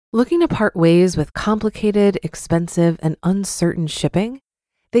Looking to part ways with complicated, expensive, and uncertain shipping?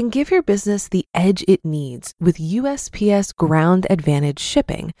 Then give your business the edge it needs with USPS Ground Advantage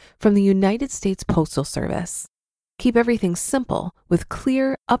shipping from the United States Postal Service. Keep everything simple with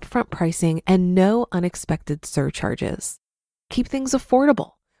clear, upfront pricing and no unexpected surcharges. Keep things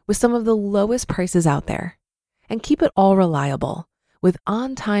affordable with some of the lowest prices out there. And keep it all reliable with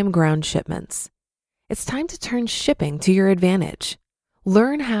on-time ground shipments. It's time to turn shipping to your advantage.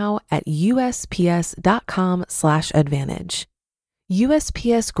 Learn how at USPS.com/advantage.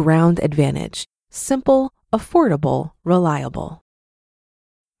 USPS Ground Advantage. Simple, affordable, reliable.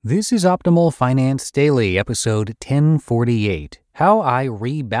 This is Optimal Finance Daily, episode 1048, How I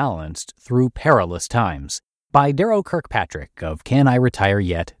Rebalanced Through Perilous Times, by Darrow Kirkpatrick of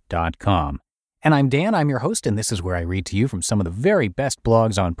CanIRetireYet.com. And I'm Dan, I'm your host, and this is where I read to you from some of the very best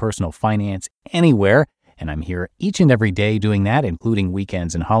blogs on personal finance anywhere. And I'm here each and every day doing that, including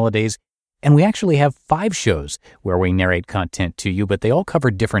weekends and holidays. And we actually have 5 shows where we narrate content to you, but they all cover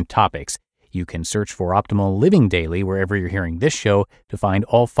different topics. You can search for Optimal Living Daily wherever you're hearing this show to find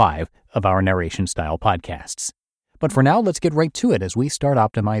all 5 of our narration-style podcasts. But for now, let's get right to it as we start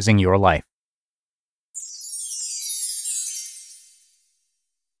optimizing your life.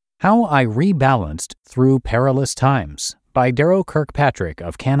 How I Rebalanced Through Perilous Times by Darrow Kirkpatrick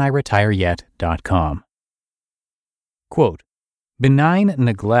of CanIRetireYet.com. Quote, benign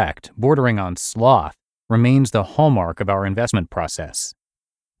neglect bordering on sloth remains the hallmark of our investment process.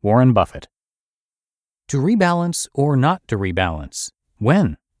 Warren Buffett. To rebalance or not to rebalance?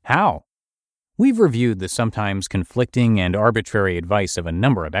 When? How? We've reviewed the sometimes conflicting and arbitrary advice of a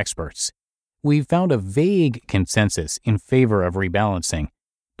number of experts. We've found a vague consensus in favor of rebalancing,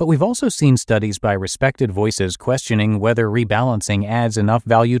 but we've also seen studies by respected voices questioning whether rebalancing adds enough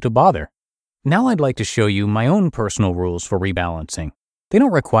value to bother. Now I'd like to show you my own personal rules for rebalancing. They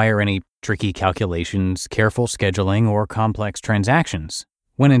don't require any tricky calculations, careful scheduling, or complex transactions.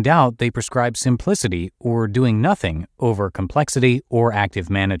 When in doubt, they prescribe simplicity or doing nothing over complexity or active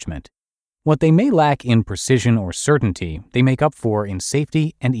management. What they may lack in precision or certainty, they make up for in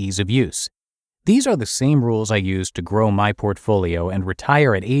safety and ease of use. These are the same rules I used to grow my portfolio and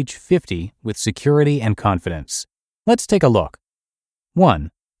retire at age 50 with security and confidence. Let's take a look.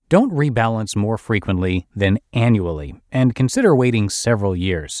 1. Don't rebalance more frequently than annually, and consider waiting several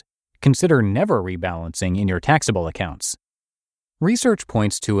years. Consider never rebalancing in your taxable accounts. Research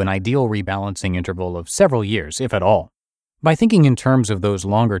points to an ideal rebalancing interval of several years, if at all. By thinking in terms of those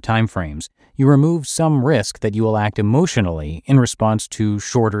longer time frames, you remove some risk that you will act emotionally in response to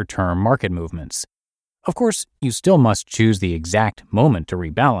shorter-term market movements. Of course, you still must choose the exact moment to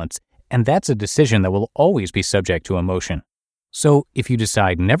rebalance, and that's a decision that will always be subject to emotion. So, if you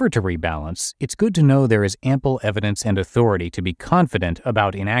decide never to rebalance, it's good to know there is ample evidence and authority to be confident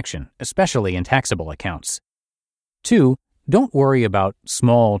about inaction, especially in taxable accounts. 2. Don't worry about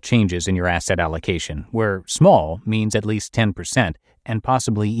small changes in your asset allocation, where small means at least 10% and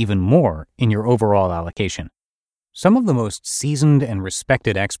possibly even more in your overall allocation. Some of the most seasoned and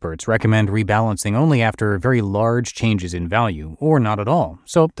respected experts recommend rebalancing only after very large changes in value, or not at all,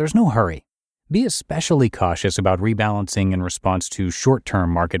 so there's no hurry. Be especially cautious about rebalancing in response to short-term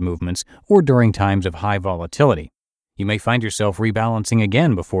market movements or during times of high volatility. You may find yourself rebalancing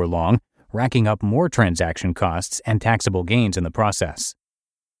again before long, racking up more transaction costs and taxable gains in the process.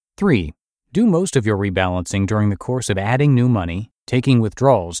 3. Do most of your rebalancing during the course of adding new money, taking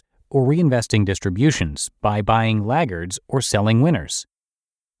withdrawals, or reinvesting distributions by buying laggards or selling winners.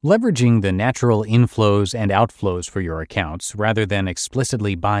 Leveraging the natural inflows and outflows for your accounts rather than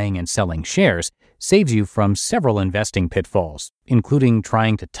explicitly buying and selling shares saves you from several investing pitfalls, including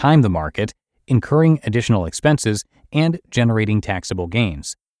trying to time the market, incurring additional expenses, and generating taxable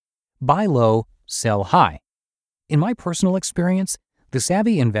gains. Buy low, sell high. In my personal experience, the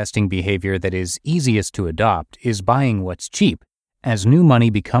savvy investing behavior that is easiest to adopt is buying what's cheap, as new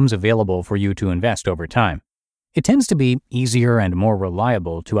money becomes available for you to invest over time. It tends to be easier and more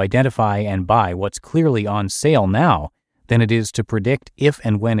reliable to identify and buy what's clearly on sale now than it is to predict if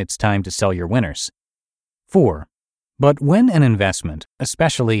and when it's time to sell your winners. 4. But when an investment,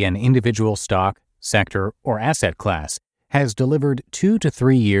 especially an individual stock, sector, or asset class, has delivered 2 to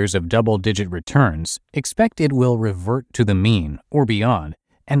 3 years of double-digit returns, expect it will revert to the mean or beyond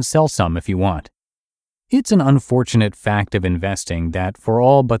and sell some if you want. It's an unfortunate fact of investing that for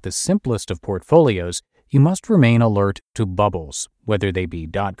all but the simplest of portfolios, you must remain alert to bubbles, whether they be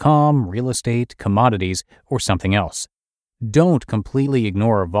 .com, real estate, commodities, or something else. Don't completely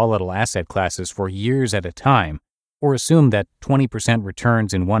ignore volatile asset classes for years at a time, or assume that 20%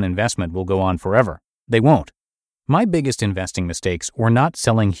 returns in one investment will go on forever. They won't. My biggest investing mistakes were not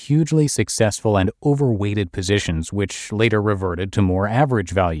selling hugely successful and overweighted positions which later reverted to more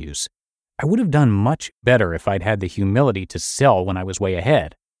average values. I would have done much better if I'd had the humility to sell when I was way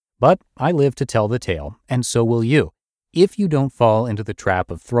ahead. But I live to tell the tale, and so will you, if you don't fall into the trap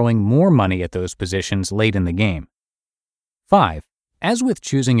of throwing more money at those positions late in the game. 5. As with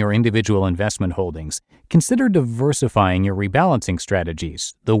choosing your individual investment holdings, consider diversifying your rebalancing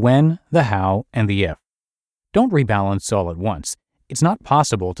strategies, the when, the how, and the if. Don't rebalance all at once. It's not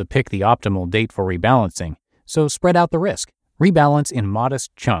possible to pick the optimal date for rebalancing, so spread out the risk. Rebalance in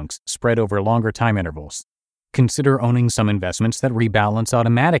modest chunks spread over longer time intervals. Consider owning some investments that rebalance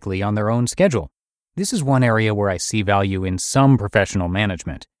automatically on their own schedule. This is one area where I see value in some professional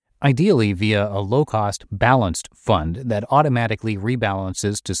management, ideally via a low-cost, balanced fund that automatically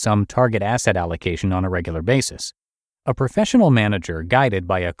rebalances to some target asset allocation on a regular basis. A professional manager guided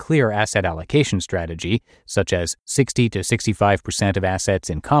by a clear asset allocation strategy, such as 60 to 65% of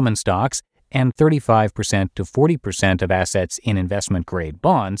assets in common stocks and 35% to 40% of assets in investment-grade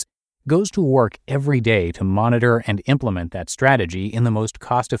bonds, goes to work every day to monitor and implement that strategy in the most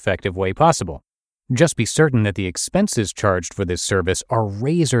cost-effective way possible. Just be certain that the expenses charged for this service are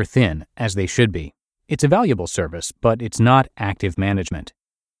razor-thin, as they should be. It's a valuable service, but it's not active management.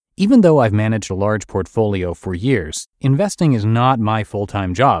 Even though I've managed a large portfolio for years, investing is not my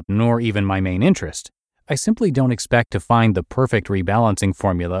full-time job, nor even my main interest. I simply don't expect to find the perfect rebalancing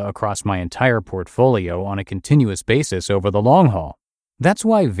formula across my entire portfolio on a continuous basis over the long haul. That's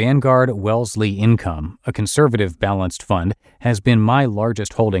why Vanguard Wellesley Income, a conservative balanced fund, has been my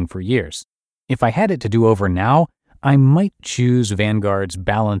largest holding for years. If I had it to do over now, I might choose Vanguard's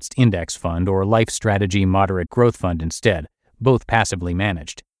Balanced Index Fund or Life Strategy Moderate Growth Fund instead, both passively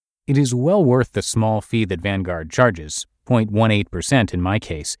managed. It is well worth the small fee that Vanguard charges, 0.18% in my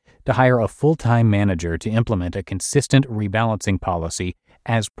case, to hire a full-time manager to implement a consistent rebalancing policy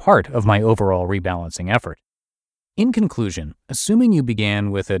as part of my overall rebalancing effort. In conclusion, assuming you began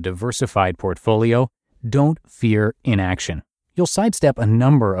with a diversified portfolio, don't fear inaction. You'll sidestep a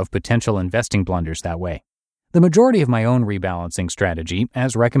number of potential investing blunders that way. The majority of my own rebalancing strategy,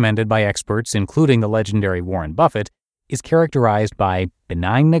 as recommended by experts including the legendary Warren Buffett, is characterized by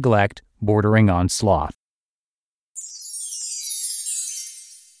benign neglect bordering on sloth.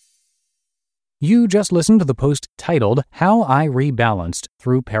 You just listened to the post titled How I Rebalanced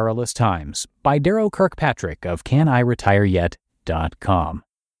Through Perilous Times by Darrow Kirkpatrick of CanIRetireYet.com.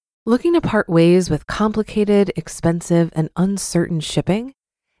 Looking to part ways with complicated, expensive, and uncertain shipping?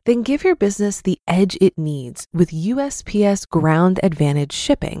 Then give your business the edge it needs with USPS Ground Advantage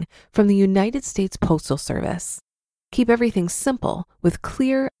shipping from the United States Postal Service. Keep everything simple with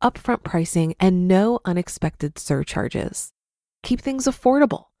clear, upfront pricing and no unexpected surcharges. Keep things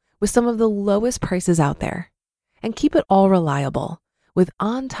affordable with some of the lowest prices out there. And keep it all reliable with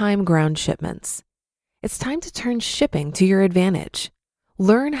on-time ground shipments. It's time to turn shipping to your advantage.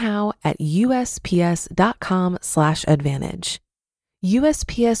 Learn how at USPS.com/advantage.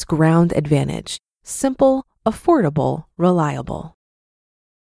 USPS Ground Advantage. Simple, affordable, reliable.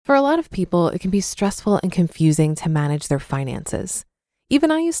 For a lot of people, it can be stressful and confusing to manage their finances.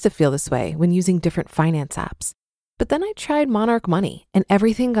 Even I used to feel this way when using different finance apps. But then I tried Monarch Money and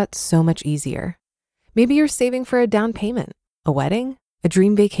everything got so much easier. Maybe you're saving for a down payment, a wedding, a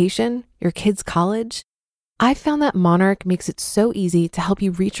dream vacation, your kids' college. I found that Monarch makes it so easy to help you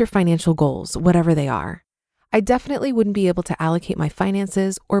reach your financial goals, whatever they are. I definitely wouldn't be able to allocate my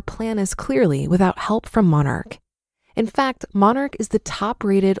finances or plan as clearly without help from Monarch. In fact, Monarch is the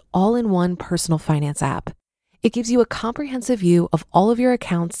top-rated all-in-one personal finance app. It gives you a comprehensive view of all of your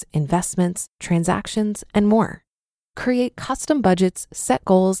accounts, investments, transactions, and more. Create custom budgets, set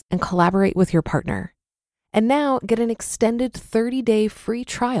goals, and collaborate with your partner. And now get an extended 30-day free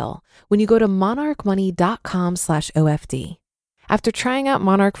trial when you go to monarchmoney.com/OFD. After trying out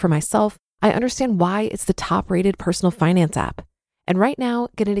Monarch for myself, I understand why it's the top-rated personal finance app. And right now,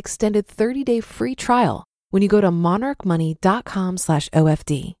 get an extended 30-day free trial when you go to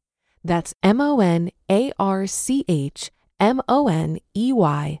monarchmoney.com/OFD. That's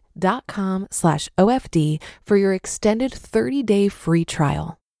monarchmoney.com/OFD for your extended 30-day free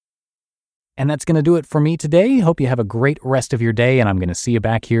trial. And that's going to do it for me today. Hope you have a great rest of your day, and I'm going to see you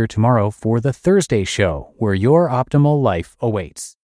back here tomorrow for the Thursday show, where your optimal life awaits.